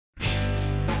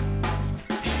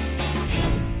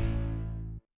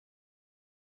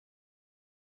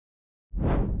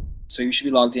So you should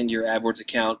be logged into your AdWords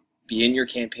account, be in your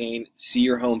campaign, see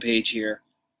your home page here,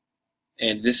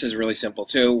 and this is really simple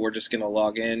too. We're just going to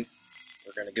log in.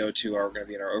 We're going to go to our, we're going to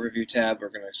be in our overview tab. We're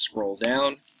going to scroll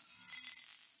down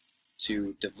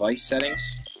to device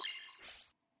settings,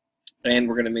 and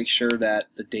we're going to make sure that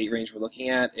the date range we're looking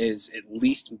at is at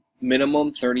least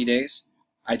minimum 30 days.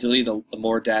 Ideally, the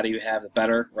more data you have, the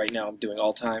better. Right now I'm doing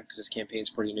all time because this campaign is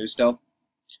pretty new still.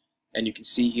 And you can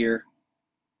see here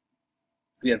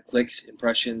we have clicks,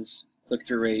 impressions,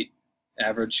 click-through rate,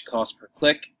 average cost per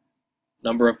click,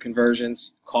 number of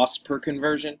conversions, cost per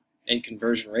conversion, and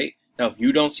conversion rate. Now if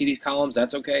you don't see these columns,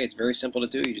 that's okay. It's very simple to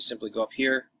do. You just simply go up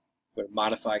here, go to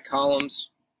modify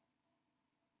columns,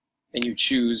 and you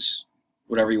choose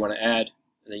whatever you want to add,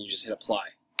 and then you just hit apply.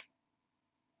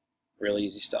 Really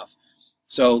easy stuff.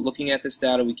 So looking at this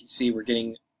data, we can see we're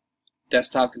getting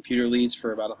desktop computer leads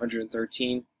for about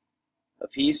 113 a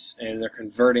piece, and they're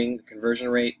converting. The conversion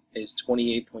rate is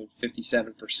 28.57%,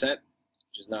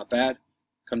 which is not bad.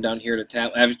 Come down here to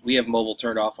tab. We have mobile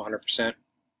turned off 100%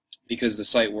 because the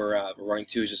site we're running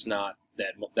to is just not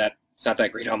it's not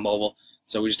that great on mobile,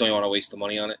 so we just don't want to waste the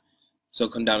money on it. So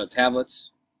come down to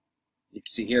tablets. You can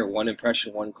see here, one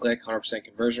impression, one click, 100%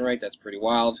 conversion rate. That's pretty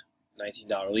wild.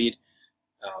 $19 lead.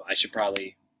 I should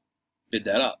probably bid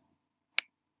that up.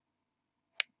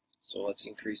 So let's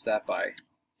increase that by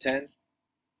 10.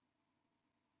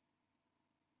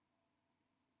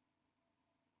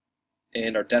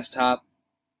 And our desktop,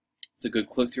 it's a good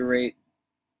click-through rate.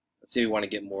 Let's say we want to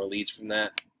get more leads from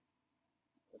that.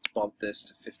 Let's bump this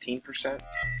to 15%.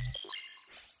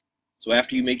 So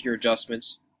after you make your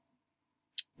adjustments,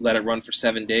 let it run for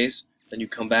 7 days, then you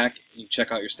come back and you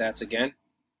check out your stats again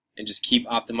and just keep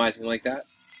optimizing like that.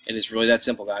 And it's really that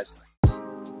simple, guys.